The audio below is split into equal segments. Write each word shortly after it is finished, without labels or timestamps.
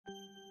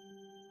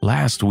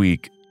Last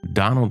week,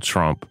 Donald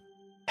Trump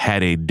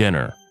had a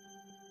dinner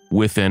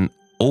with an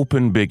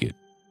open bigot,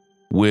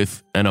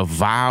 with an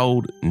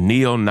avowed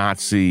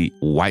neo-Nazi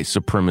white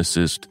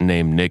supremacist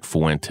named Nick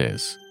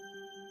Fuentes.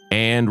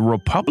 And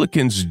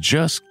Republicans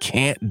just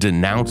can't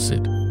denounce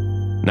it.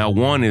 Now,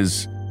 one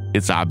is,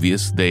 it's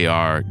obvious they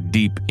are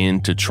deep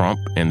into Trump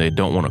and they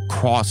don't want to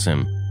cross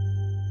him.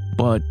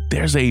 But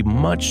there's a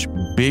much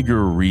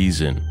bigger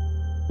reason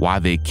why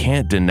they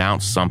can't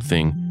denounce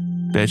something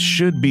that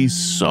should be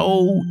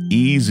so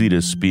easy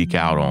to speak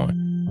out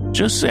on.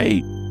 Just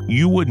say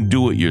you wouldn't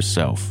do it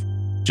yourself.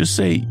 Just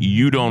say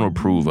you don't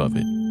approve of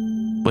it.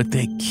 But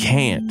they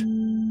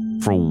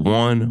can't for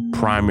one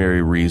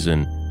primary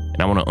reason.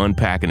 And I want to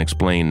unpack and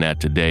explain that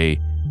today.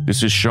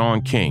 This is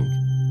Sean King,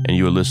 and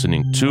you're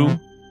listening to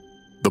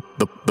The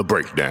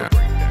Breakdown.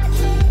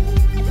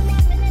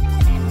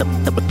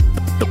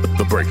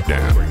 The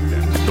Breakdown.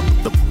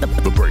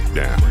 The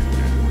Breakdown.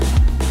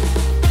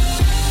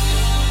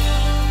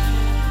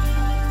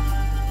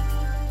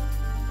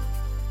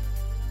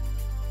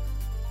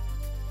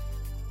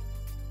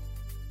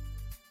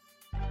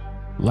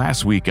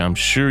 Last week, I'm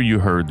sure you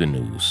heard the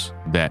news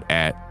that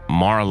at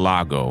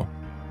Mar-a-Lago,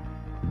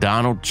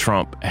 Donald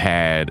Trump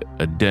had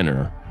a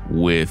dinner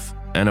with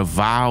an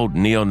avowed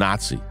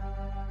neo-Nazi,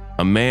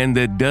 a man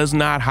that does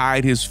not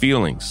hide his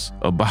feelings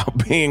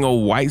about being a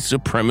white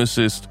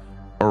supremacist,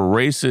 a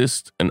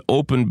racist, an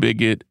open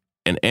bigot,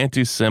 an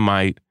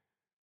anti-Semite.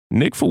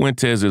 Nick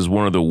Fuentes is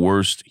one of the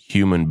worst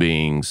human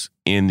beings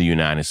in the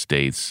United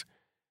States.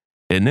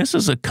 And this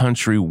is a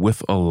country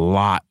with a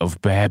lot of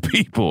bad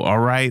people, all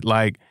right?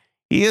 Like,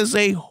 he is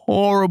a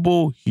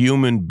horrible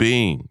human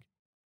being.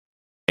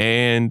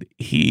 And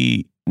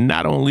he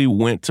not only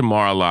went to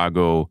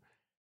Mar-a-Lago,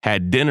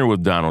 had dinner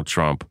with Donald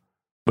Trump,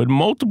 but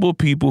multiple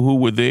people who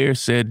were there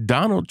said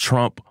Donald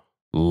Trump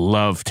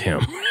loved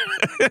him,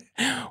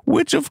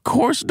 which of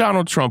course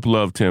Donald Trump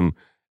loved him.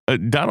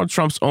 Donald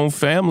Trump's own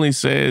family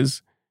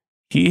says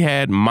he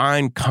had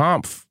Mein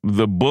Kampf,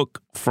 the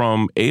book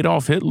from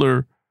Adolf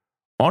Hitler,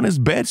 on his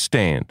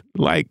bedstand.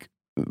 Like,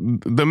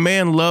 the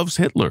man loves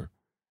Hitler.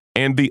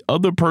 And the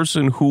other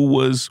person who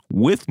was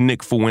with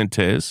Nick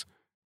Fuentes,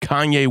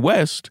 Kanye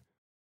West,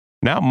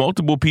 now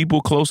multiple people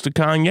close to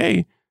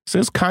Kanye,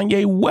 says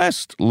Kanye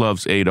West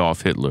loves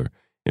Adolf Hitler.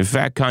 In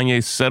fact,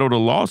 Kanye settled a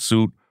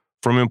lawsuit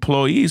from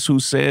employees who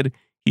said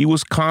he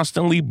was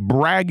constantly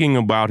bragging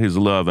about his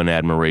love and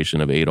admiration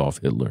of Adolf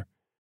Hitler.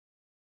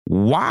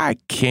 Why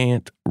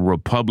can't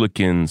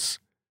Republicans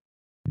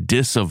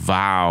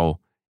disavow,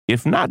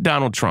 if not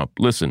Donald Trump?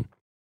 Listen,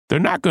 they're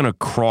not going to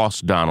cross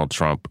Donald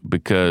Trump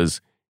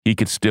because he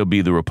could still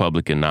be the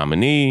Republican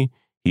nominee.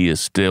 He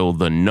is still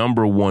the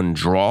number one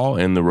draw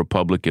in the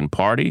Republican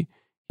Party.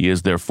 He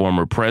is their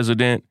former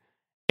president,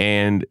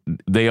 and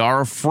they are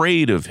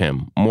afraid of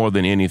him more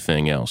than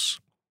anything else.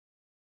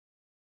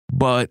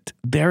 But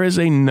there is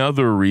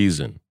another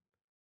reason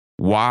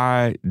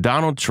why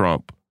Donald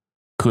Trump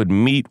could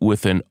meet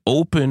with an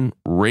open,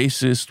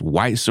 racist,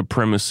 white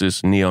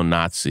supremacist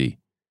neo-Nazi,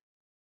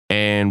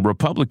 and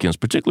Republicans,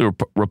 particularly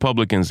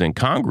Republicans in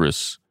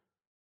Congress,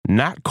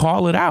 not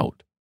call it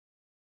out.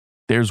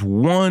 There's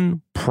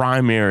one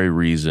primary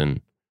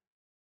reason,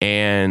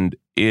 and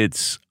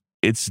it's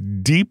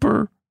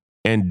deeper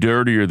and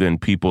dirtier than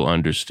people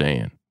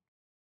understand.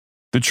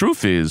 The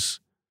truth is,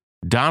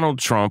 Donald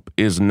Trump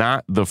is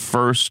not the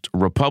first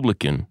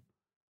Republican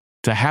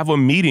to have a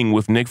meeting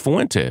with Nick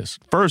Fuentes.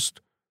 First,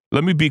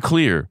 let me be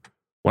clear.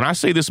 When I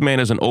say this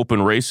man is an open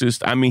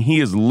racist, I mean he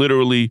is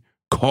literally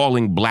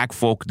calling black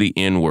folk the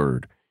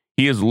N-word.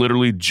 He is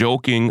literally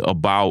joking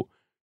about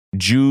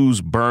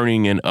Jews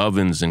burning in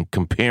ovens and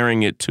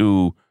comparing it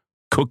to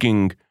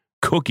baking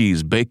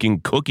cookies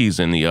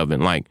in the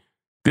oven. Like,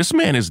 this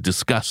man is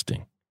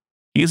disgusting.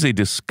 He is a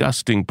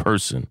disgusting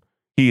person.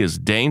 He is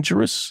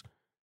dangerous,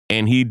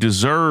 and he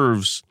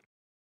deserves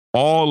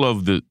all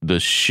of the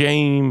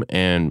shame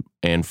and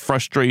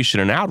frustration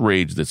and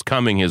outrage that's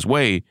coming his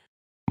way.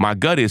 My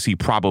gut is he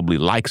probably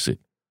likes it.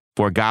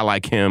 For a guy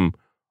like him,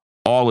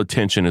 all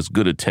attention is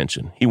good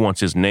attention. He wants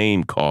his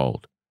name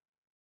called.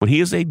 But he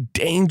is a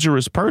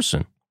dangerous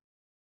person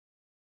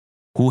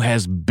who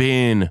has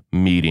been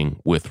meeting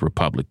with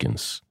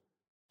Republicans.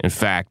 In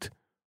fact,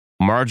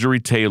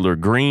 Marjorie Taylor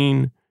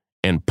Greene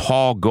and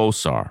Paul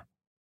Gosar,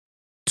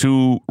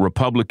 two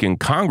Republican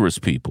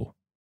congresspeople,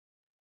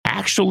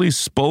 actually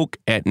spoke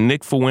at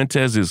Nick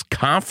Fuentes'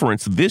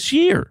 conference this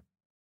year.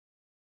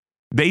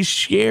 They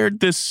shared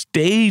the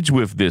stage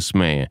with this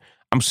man.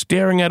 I'm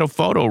staring at a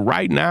photo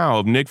right now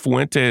of Nick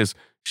Fuentes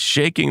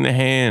shaking the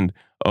hand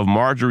of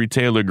Marjorie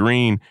Taylor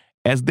Greene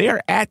as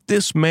they're at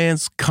this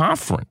man's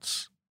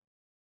conference.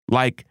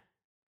 Like,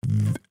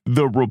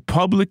 the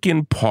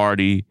Republican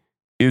Party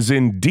is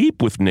in deep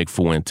with Nick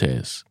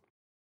Fuentes.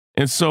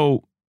 And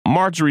so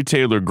Marjorie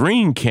Taylor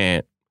Greene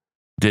can't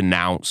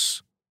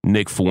denounce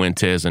Nick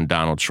Fuentes and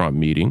Donald Trump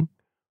meeting.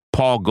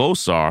 Paul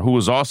Gosar, who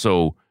is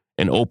also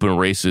an open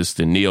racist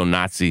and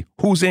neo-Nazi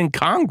who's in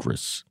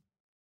Congress,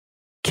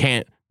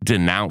 can't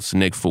denounce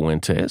Nick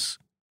Fuentes.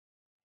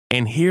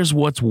 And here's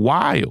what's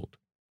wild.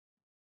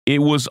 It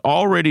was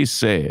already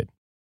said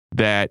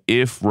that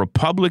if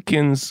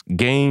Republicans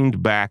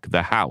gained back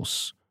the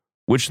House,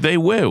 which they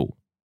will,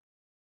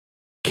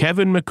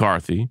 Kevin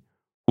McCarthy,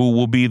 who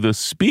will be the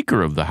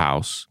Speaker of the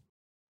House,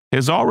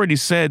 has already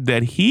said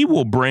that he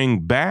will bring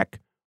back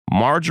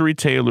Marjorie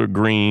Taylor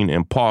Greene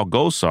and Paul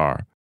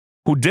Gosar,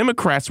 who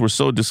Democrats were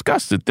so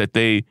disgusted that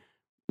they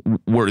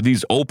were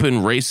these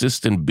open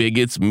racists and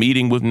bigots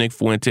meeting with Nick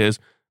Fuentes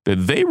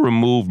that they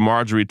removed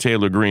Marjorie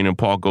Taylor Greene and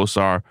Paul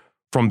Gosar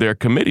from their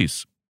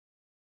committees.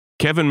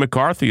 Kevin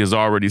McCarthy has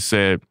already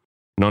said,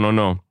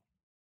 no.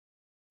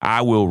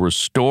 I will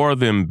restore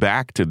them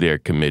back to their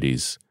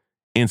committees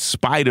in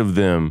spite of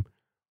them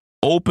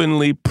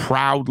openly,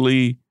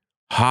 proudly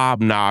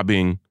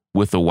hobnobbing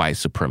with a white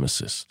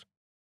supremacist.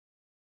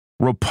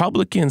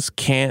 Republicans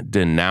can't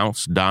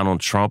denounce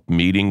Donald Trump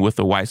meeting with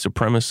a white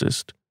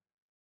supremacist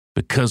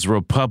because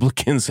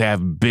Republicans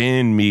have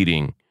been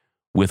meeting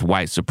with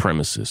white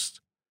supremacists.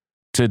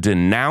 To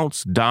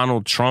denounce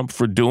Donald Trump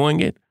for doing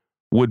it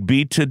would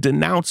be to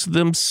denounce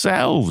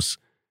themselves.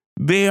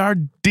 They are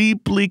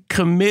deeply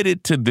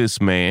committed to this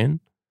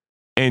man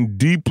and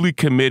deeply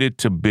committed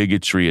to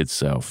bigotry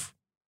itself.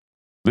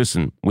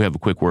 Listen, we have a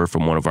quick word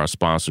from one of our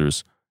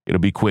sponsors. It'll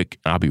be quick.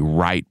 I'll be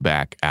right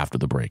back after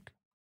the break.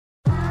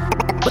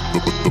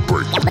 The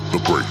breakdown. The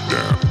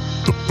breakdown.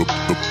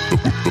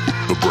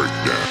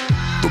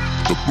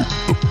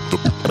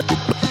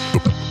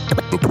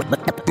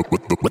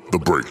 The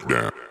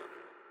breakdown.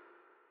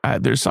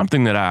 There's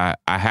something that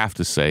I have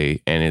to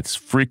say, and it's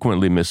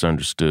frequently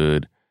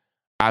misunderstood.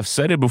 I've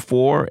said it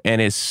before, and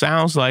it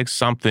sounds like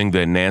something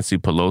that Nancy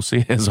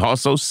Pelosi has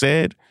also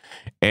said.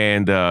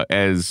 And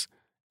as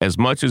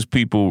much as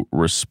people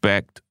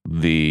respect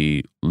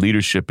the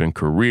leadership and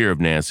career of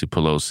Nancy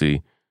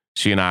Pelosi,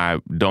 she and I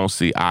don't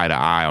see eye to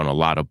eye on a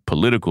lot of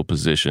political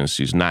positions.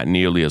 She's not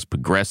nearly as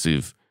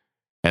progressive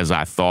as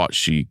I thought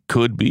she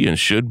could be and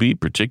should be,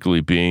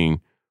 particularly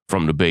being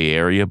from the Bay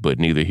Area, but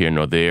neither here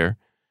nor there.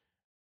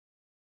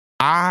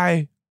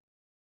 I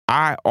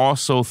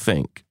also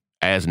think,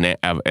 as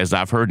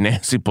I've heard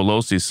Nancy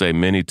Pelosi say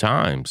many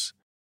times,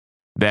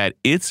 that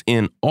it's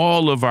in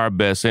all of our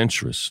best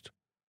interest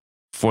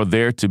for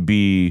there to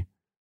be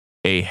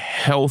a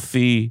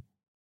healthy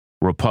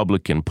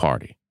Republican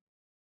Party.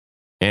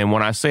 And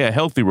when I say a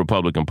healthy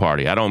Republican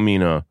Party, I don't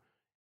mean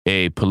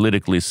a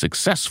politically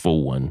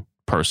successful one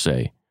per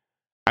se.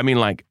 I mean,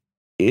 like,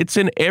 it's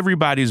in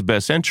everybody's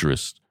best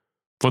interest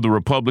for the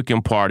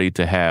Republican Party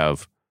to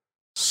have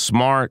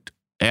smart,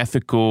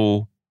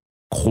 ethical,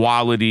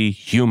 quality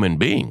human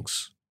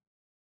beings,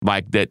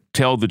 like, that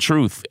tell the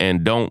truth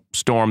and don't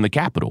storm the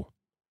Capitol,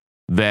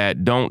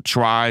 that don't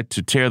try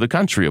to tear the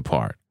country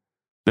apart,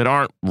 that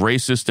aren't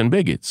racist and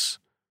bigots.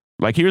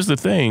 Like, here's the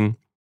thing.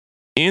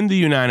 In the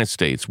United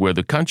States, where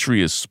the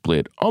country is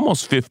split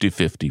almost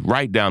 50-50,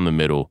 right down the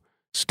middle,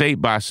 state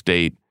by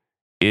state,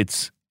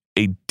 it's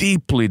a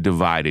deeply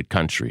divided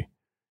country.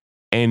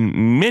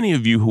 And many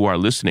of you who are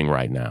listening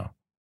right now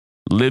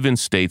live in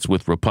states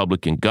with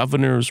Republican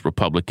governors,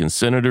 Republican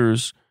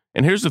senators.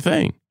 And here's the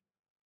thing.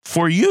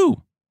 For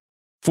you,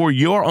 for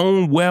your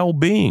own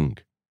well-being,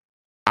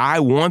 I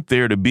want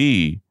there to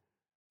be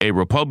a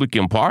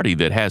Republican Party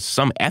that has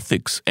some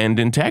ethics and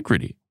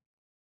integrity,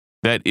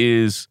 that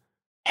is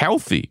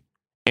healthy.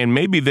 And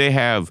maybe they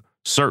have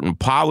certain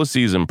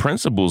policies and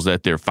principles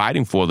that they're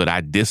fighting for that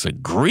I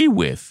disagree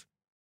with,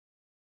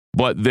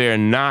 but they're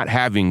not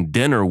having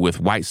dinner with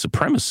white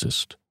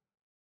supremacists.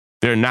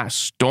 They're not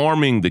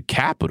storming the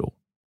Capitol.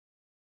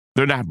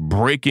 They're not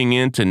breaking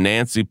into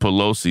Nancy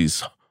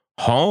Pelosi's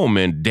home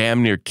and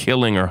damn near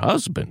killing her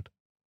husband.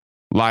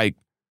 Like,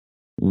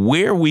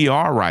 where we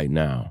are right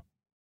now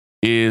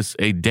is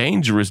a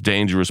dangerous,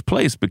 dangerous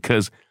place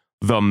because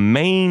the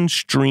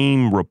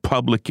mainstream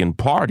Republican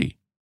Party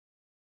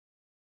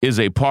is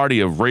a party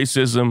of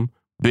racism,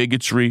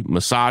 bigotry,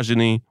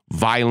 misogyny,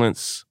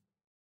 violence.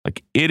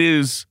 Like, it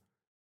is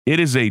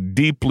a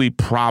deeply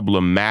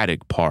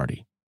problematic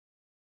party.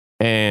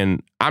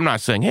 And I'm not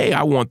saying, hey,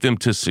 I want them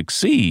to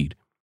succeed,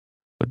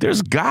 but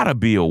there's got to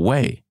be a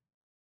way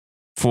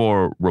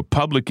for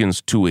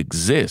Republicans to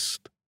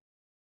exist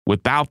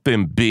without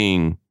them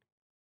being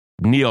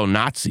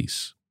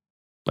neo-Nazis.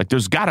 Like,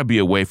 there's got to be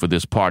a way for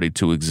this party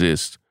to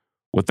exist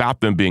without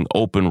them being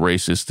open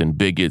racists and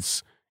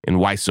bigots and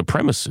white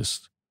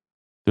supremacists.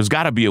 There's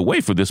got to be a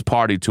way for this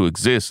party to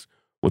exist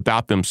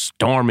without them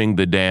storming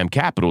the damn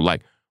Capitol.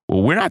 Like,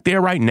 well, we're not there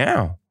right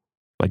now.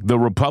 Like, the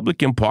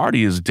Republican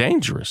Party is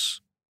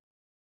dangerous.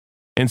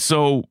 And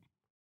so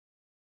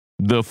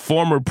the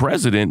former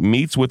president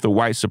meets with a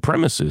white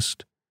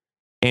supremacist,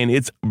 and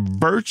it's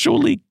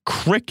virtually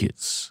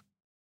crickets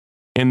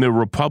in the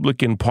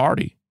Republican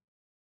Party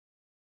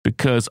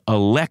because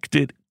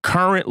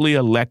currently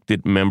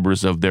elected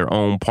members of their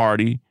own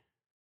party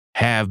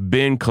have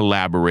been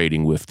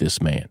collaborating with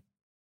this man.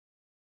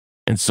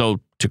 And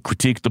so to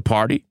critique the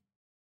party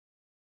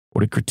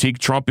or to critique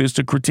Trump is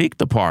to critique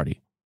the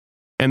party.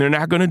 And they're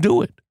not going to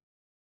do it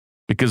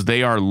because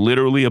they are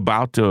literally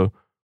about to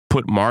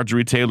put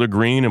Marjorie Taylor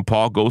Greene and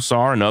Paul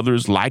Gosar and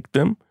others like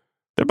them.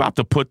 They're about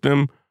to put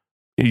them,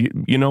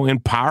 in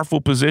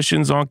powerful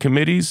positions on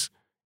committees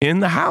in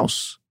the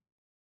House.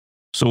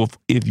 So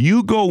if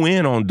you go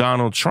in on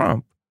Donald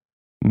Trump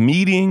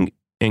meeting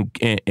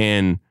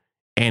and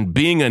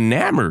being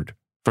enamored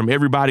from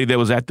everybody that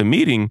was at the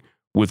meeting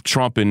with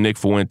Trump and Nick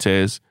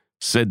Fuentes,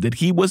 said that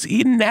he was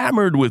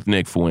enamored with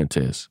Nick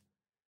Fuentes.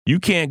 You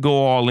can't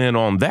go all in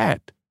on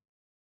that,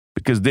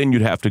 because then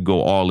you'd have to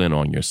go all in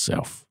on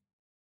yourself.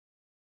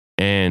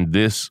 And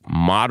this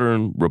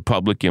modern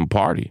Republican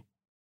Party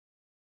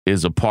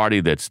is a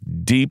party that's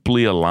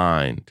deeply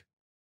aligned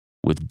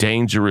with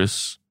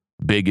dangerous,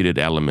 bigoted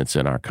elements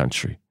in our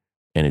country.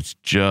 And it's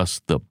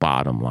just the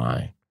bottom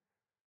line.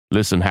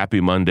 Listen, happy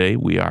Monday.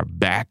 We are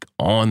back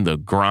on the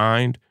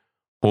grind.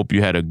 Hope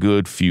you had a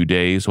good few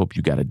days. Hope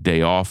you got a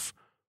day off.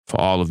 For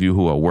all of you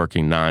who are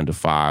working 9 to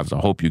 5s,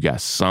 I hope you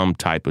got some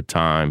type of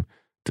time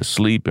to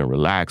sleep and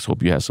relax.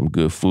 Hope you had some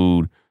good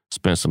food,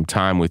 spend some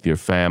time with your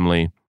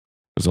family.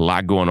 There's a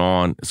lot going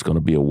on. It's going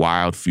to be a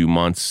wild few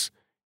months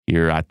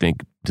here. I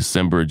think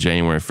December,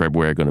 January,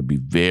 February are going to be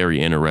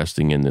very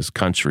interesting in this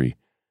country.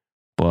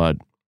 But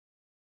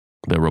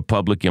the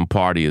Republican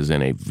Party is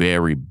in a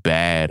very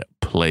bad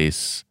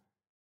place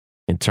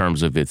in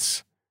terms of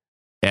its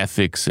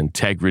ethics,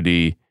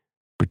 integrity,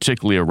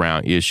 particularly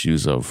around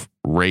issues of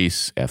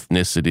race,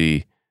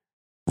 ethnicity,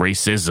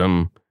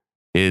 racism.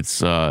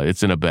 It's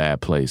in a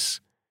bad place.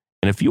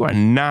 And if you are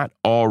not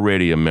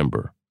already a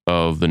member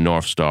of the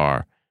North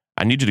Star,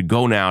 I need you to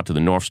go now to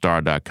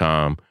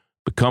thenorthstar.com,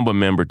 become a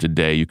member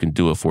today. You can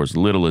do it for as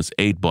little as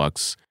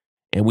 $8.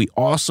 And we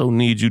also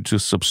need you to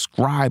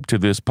subscribe to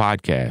this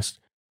podcast.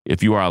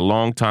 If you are a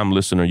longtime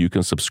listener, you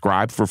can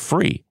subscribe for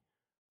free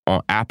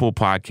on Apple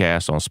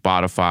Podcasts, on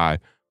Spotify.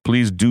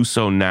 Please do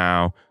so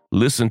now.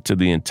 Listen to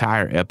the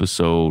entire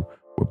episode.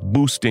 We're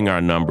boosting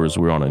our numbers.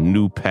 We're on a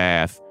new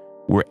path.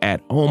 We're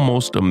at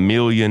almost 1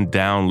 million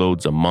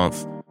downloads a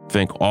month.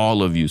 Thank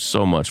all of you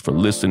so much for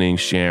listening,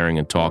 sharing,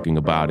 and talking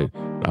about it.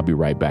 I'll be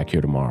right back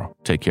here tomorrow.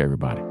 Take care,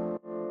 everybody.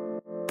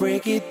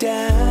 Break it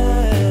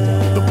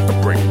down. The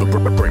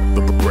breakdown.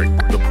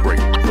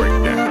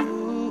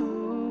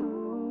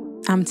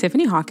 I'm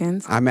Tiffany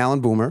Hawkins. I'm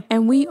Alan Boomer.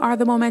 And we are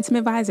the Momentum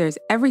Advisors.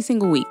 Every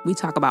single week, we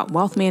talk about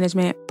wealth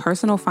management,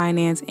 personal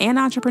finance, and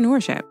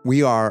entrepreneurship.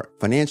 We are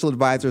financial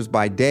advisors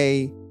by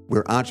day.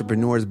 We're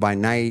entrepreneurs by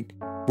night.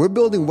 We're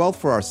building wealth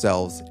for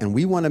ourselves, and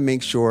we want to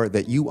make sure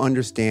that you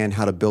understand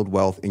how to build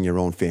wealth in your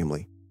own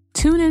family.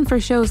 Tune in for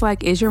shows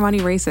like Is Your Money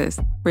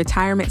Racist?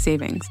 Retirement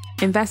Savings,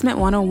 Investment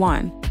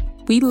 101.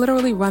 We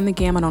literally run the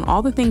gamut on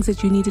all the things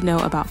that you need to know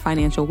about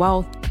financial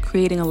wealth,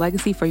 creating a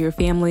legacy for your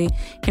family,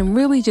 and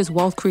really just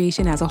wealth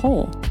creation as a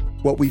whole.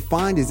 What we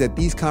find is that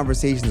these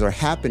conversations are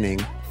happening,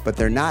 but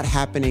they're not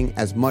happening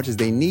as much as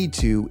they need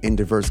to in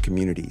diverse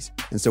communities.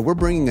 And so we're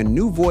bringing a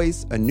new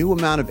voice, a new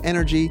amount of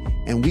energy,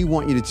 and we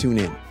want you to tune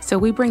in. So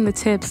we bring the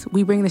tips,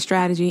 we bring the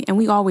strategy, and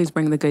we always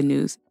bring the good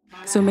news.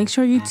 So make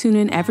sure you tune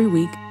in every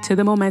week to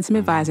the Momentum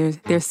Advisors.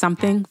 There's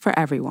something for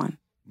everyone.